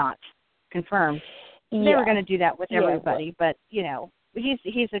not confirmed. Yeah. They were going to do that with everybody, but you know,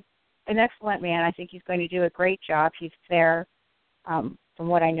 he's an excellent man. I think he's going to do a great job. He's fair, from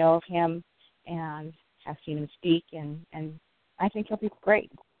what I know of him, and have seen him speak, and I think he'll be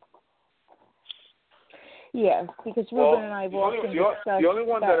great. Yes, because Ruben and I have often discussed. The only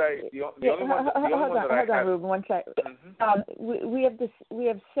one that I Hold on, Ruben, one second. Mm-hmm. We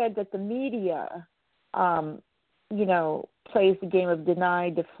have said that the media, you know, plays the game of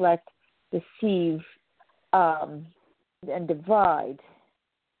deny, deflect, deceive, and divide.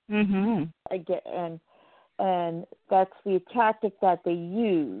 Mm-hmm. And that's the tactic that they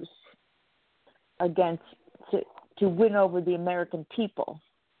use against to win over the American people.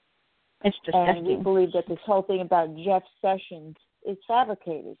 It's disgusting. And we believe that this whole thing about Jeff Sessions is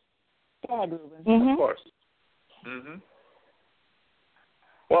fabricated. Go ahead, Ruben. Mm-hmm. Of course. Mm-hmm.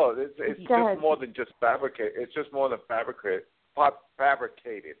 Well, it's just more than just fabricated. It's just more than fabricated.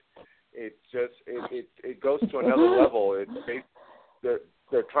 It just it goes to another level.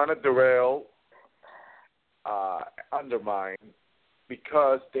 They're trying to derail, undermine,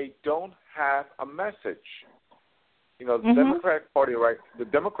 because they don't have a message. You know, the Democratic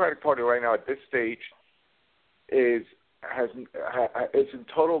Party right now at this stage is in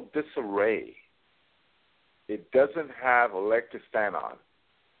total disarray. It doesn't have a leg to stand on.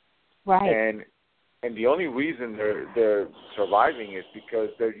 Right. And the only reason they're surviving is because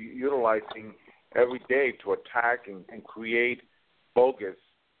they're utilizing every day to attack and create bogus,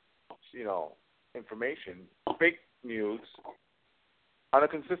 you know, information, fake news on a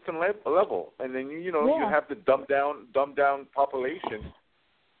consistent level. And then you have the dumbed down population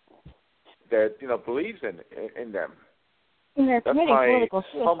that, you know, believes in them. And they're That's committing my political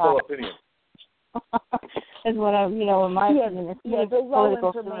suicide. humble opinion. Is what I'm, you know, in my opinion, the low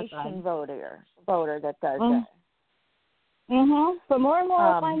information suicide. voter that does that. Mhm. But more and more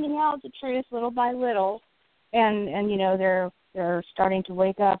are finding out the truth little by little, and you know they're starting to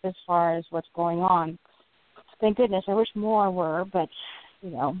wake up as far as what's going on. Thank goodness. I wish more were, but you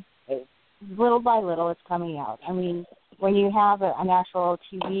know, little by little it's coming out. I mean, when you have an actual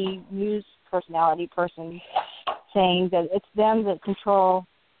TV news personality person saying that it's them that control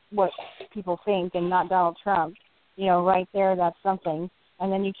what people think and not Donald Trump, you know, right there, that's something.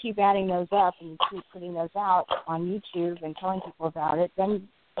 And then you keep adding those up and you keep putting those out on YouTube and telling people about it, then,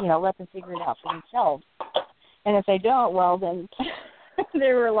 you know, let them figure it out for themselves. And if they don't, well, then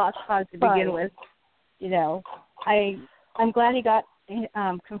they were a lost cause to begin with. You know, I'm glad he got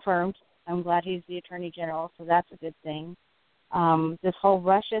confirmed. I'm glad he's the Attorney General, so that's a good thing. This whole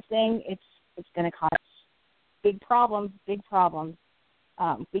Russia thing, it's going to cause big problems,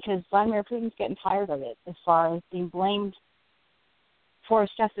 because Vladimir Putin's getting tired of it as far as being blamed for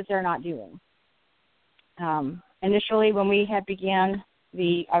stuff that they're not doing. Initially, when we had began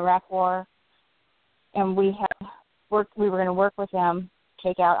the Iraq War, and we had we were going to work with them,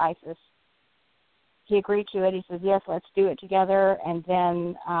 take out ISIS. He agreed to it. He says, yes, let's do it together. And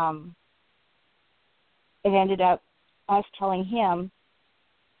then it ended up us telling him,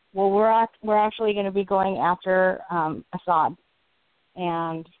 well, we're actually going to be going after Assad.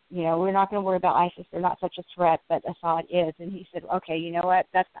 And, we're not going to worry about ISIS. They're not such a threat, but Assad is. And he said, okay, you know what?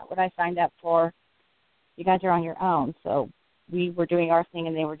 That's not what I signed up for. You guys are on your own. So we were doing our thing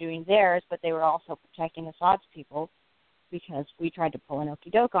and they were doing theirs, but they were also protecting Assad's people because we tried to pull an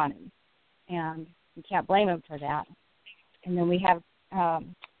okie doke on him. And you can't blame him for that. And then we have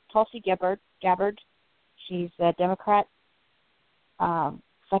Tulsi Gabbard. She's a Democrat,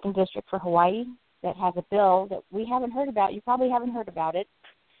 2nd District for Hawaii, that has a bill that we haven't heard about. You probably haven't heard about it.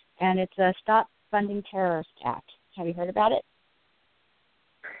 And it's a Stop Funding Terrorists Act. Have you heard about it?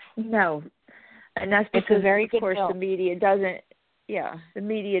 No. And that's because, of course, bill. the media doesn't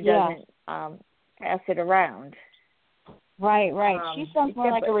pass it around. Right. She sounds more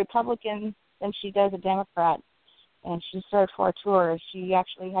like a Republican than she does a Democrat. And she served 4 tours. She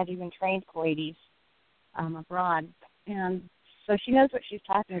actually had even trained Kuwaitis abroad. And so she knows what she's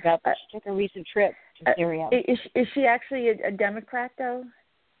talking about, but she took a recent trip to Syria. Is she actually a Democrat, though?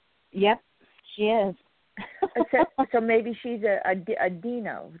 Yep, she is. So maybe she's a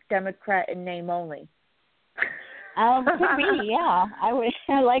Dino, Democrat in name only. Could be, yeah.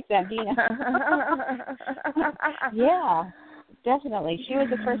 I like that, Dino. Yeah, definitely. She was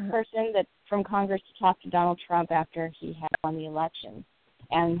the first person from Congress to talk to Donald Trump after he had won the election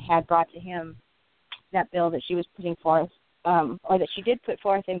and had brought to him that bill that she was putting forth, or that she did put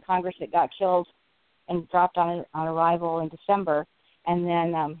forth in Congress that got killed and dropped on arrival in December. And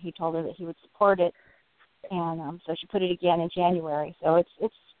then he told her that he would support it, and so she put it again in January. So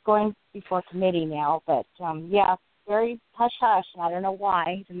it's going before committee now. But, very hush-hush, and I don't know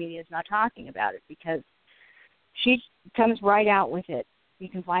why the media is not talking about it, because she comes right out with it. You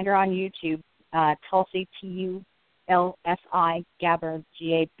can find her on YouTube, Tulsi, Tulsi, Gabbard,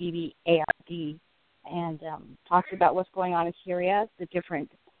 Gabbard, and talks about what's going on in Syria, the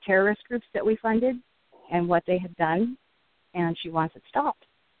different terrorist groups that we funded, and what they have done. And she wants it stopped.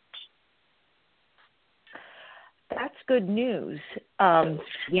 That's good news. Yeah.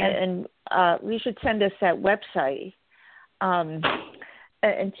 And we should send us that website. And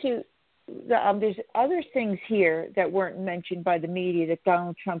there's other things here that weren't mentioned by the media that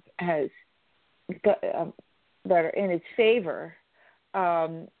Donald Trump has that are in his favor.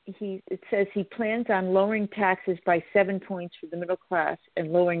 It says he plans on lowering taxes by 7 points for the middle class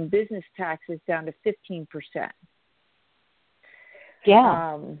and lowering business taxes down to 15%.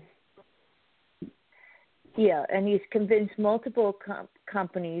 Yeah. And he's convinced multiple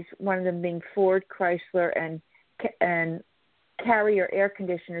companies, one of them being Ford, Chrysler, and Carrier Air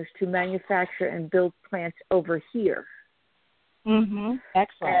Conditioners, to manufacture and build plants over here. Mm-hmm.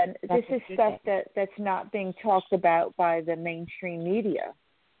 Excellent. And this is stuff that's not being talked about by the mainstream media.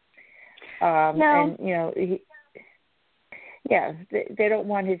 No. And, they don't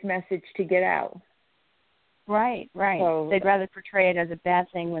want his message to get out. Right. So, they'd rather portray it as a bad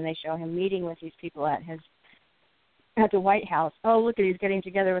thing when they show him meeting with these people at the White House. Oh, look at he's getting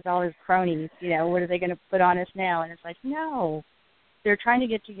together with all his cronies. What are they going to put on us now? And it's like, no. They're trying to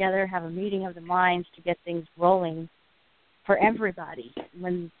get together, have a meeting of the minds to get things rolling for everybody.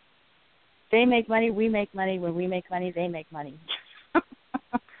 When they make money, we make money. When we make money, they make money.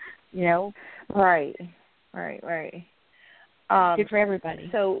 Right. Good for everybody.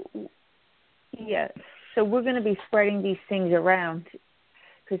 So, So we're going to be spreading these things around,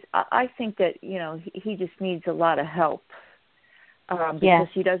 because I think that, he just needs a lot of help because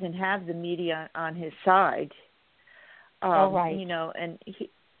he doesn't have the media on his side. Right.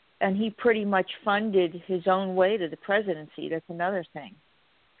 And he pretty much funded his own way to the presidency. That's another thing.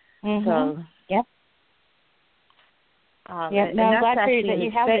 Mm-hmm. So, yep. I'm glad for you that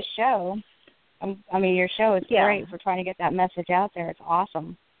you have this show. Your show is great for trying to get that message out there. It's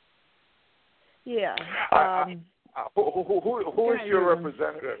awesome. Yeah. Who is your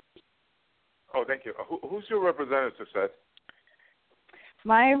representative? Oh, thank you. Who's your representative, Seth?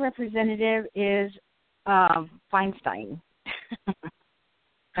 My representative is Feinstein.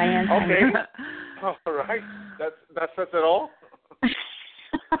 Diane Okay. All right. That says it all.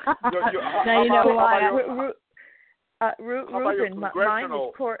 Now you know why. Ruben, mine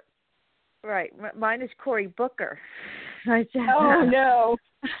is Cory. Right, mine is Cory Booker. Oh no.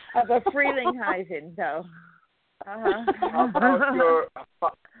 Of a Frelinghuysen, though. How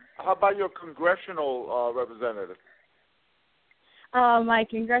about your congressional representative? My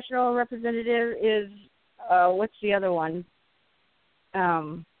congressional representative is what's the other one?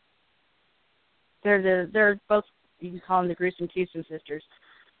 They're both You can call them the Gruesome Houston Sisters.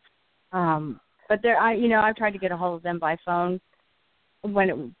 But I've tried to get a hold of them by phone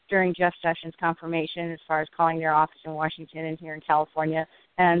during Jeff Sessions' confirmation, as far as calling their office in Washington and here in California,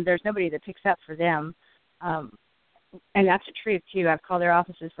 and there's nobody that picks up for them. And that's the truth too. I've called their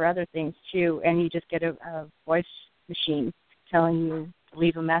offices for other things too, and you just get a voice machine telling you to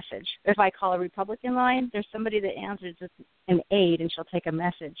leave a message. If I call a Republican line, there's somebody that answers, just an aide, and she'll take a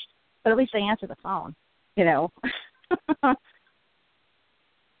message. But at least they answer the phone,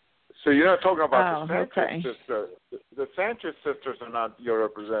 So you're not talking about the Sanchez okay. sisters. The Sanchez sisters are not your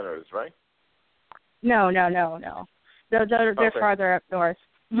representatives, right? No. They're Okay. farther up north.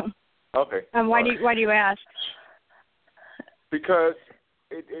 Okay. Why do you ask? Because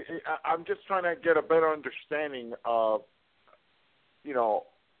I'm just trying to get a better understanding of,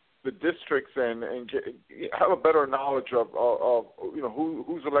 the districts and have a better knowledge of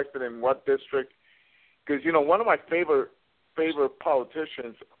who's elected in what district. Because one of my favorite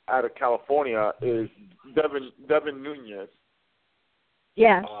politicians out of California is Devin Nunes.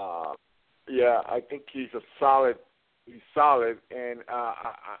 Yeah. I think he's solid, and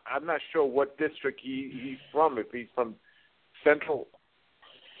I'm not sure what district he's from. If he's from Central.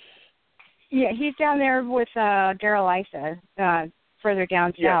 Yeah, he's down there with Daryl Issa, further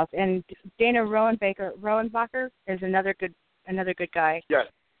down south, and Dana Rohenbacher is another good guy. Yes.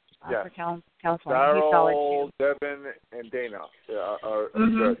 For California. He's Daryl, solid too. Devin, and Dana are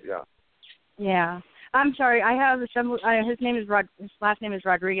good. Yeah. Yeah. I'm sorry. I have some. His last name is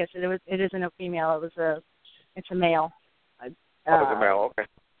Rodriguez. It isn't a female. It's a male. It's a male. Okay.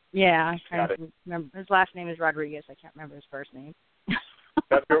 Yeah, I'm trying to remember. His last name is Rodriguez. I can't remember his first name.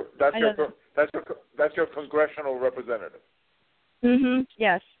 That's your congressional representative.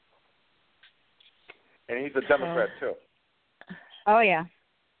 Yes. And he's a Democrat too. Oh yeah.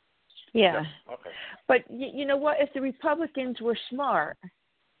 Yeah. Okay. But you know what? If the Republicans were smart,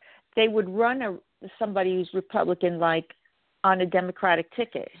 they would run somebody who's Republican on a Democratic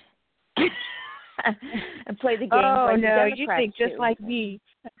ticket and play the game. Oh like no, the you think just like me.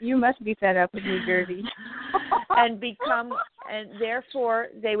 You must be fed up with New Jersey. and therefore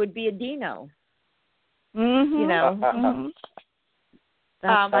they would be a Dino.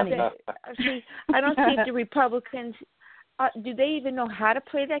 That's funny. See, I don't see if the Republicans do they even know how to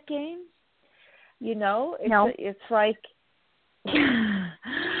play that game? No. It's like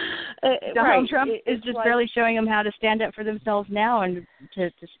Donald Trump is just like, barely showing them how to stand up for themselves now and to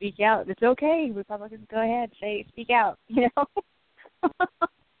speak out. It's okay, Republicans, go ahead, speak out.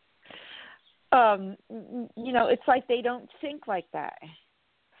 It's like they don't think like that.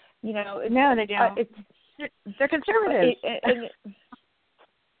 No, they don't. They're conservative.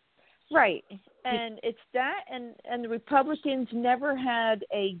 Right. And it's that, and the Republicans never had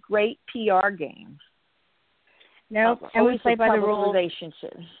a great PR game. No, and we play by the rules.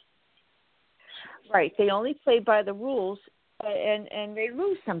 Relationships. Right. They only play by the rules, and they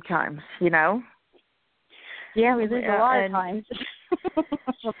lose sometimes, Yeah, we lose a lot of times.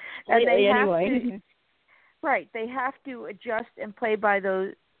 And they anyway. They have to adjust and play by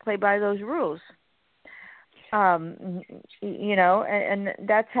those rules. And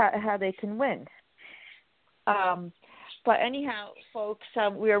that's how they can win. But anyhow, folks,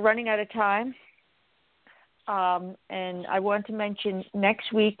 we are running out of time. And I want to mention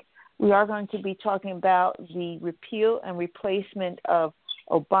next week we are going to be talking about the repeal and replacement of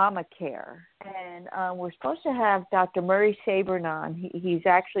Obamacare. And we're supposed to have Dr. Murray Sabern on. He's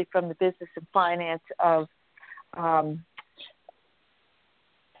actually from the business and finance of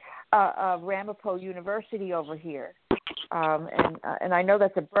Ramapo University over here. And I know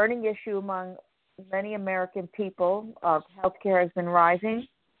that's a burning issue among many American people. Healthcare has been rising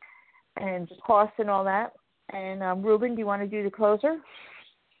and the costs and all that. And Ruben, do you want to do the closer?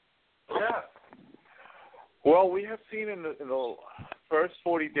 Yeah. Well, we have seen in the first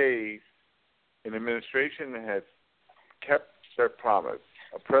 40 days, an administration that has kept their promise,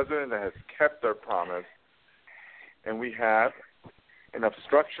 a president that has kept their promise, and we have an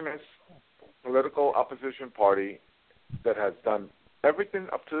obstructionist political opposition party that has done everything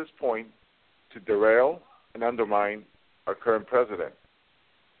up to this point to derail and undermine our current president.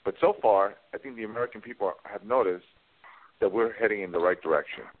 But so far, I think the American people have noticed that we're heading in the right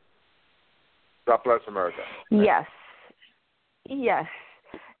direction. God bless America. Yes.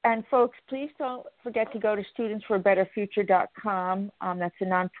 And folks, please don't forget to go to studentsforabetterfuture.com. That's a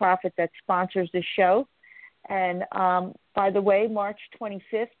nonprofit that sponsors the show. And by the way, March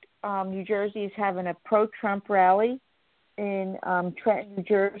 25th, New Jersey is having a pro-Trump rally in Trenton, New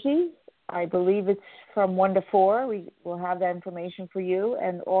Jersey. I believe it's from 1 to 4. We will have that information for you.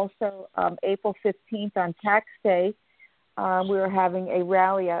 And also April 15th on Tax Day, we are having a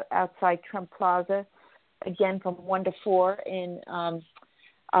rally outside Trump Plaza, again from 1 to 4 in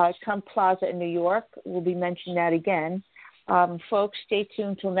Trump Plaza in New York. We'll be mentioning that again. Folks, stay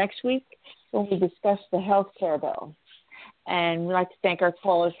tuned till next week when we discuss the health care bill. And we'd like to thank our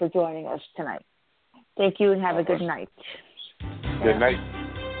callers for joining us tonight. Thank you and have a good night. Good night.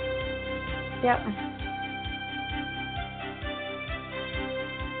 Yep.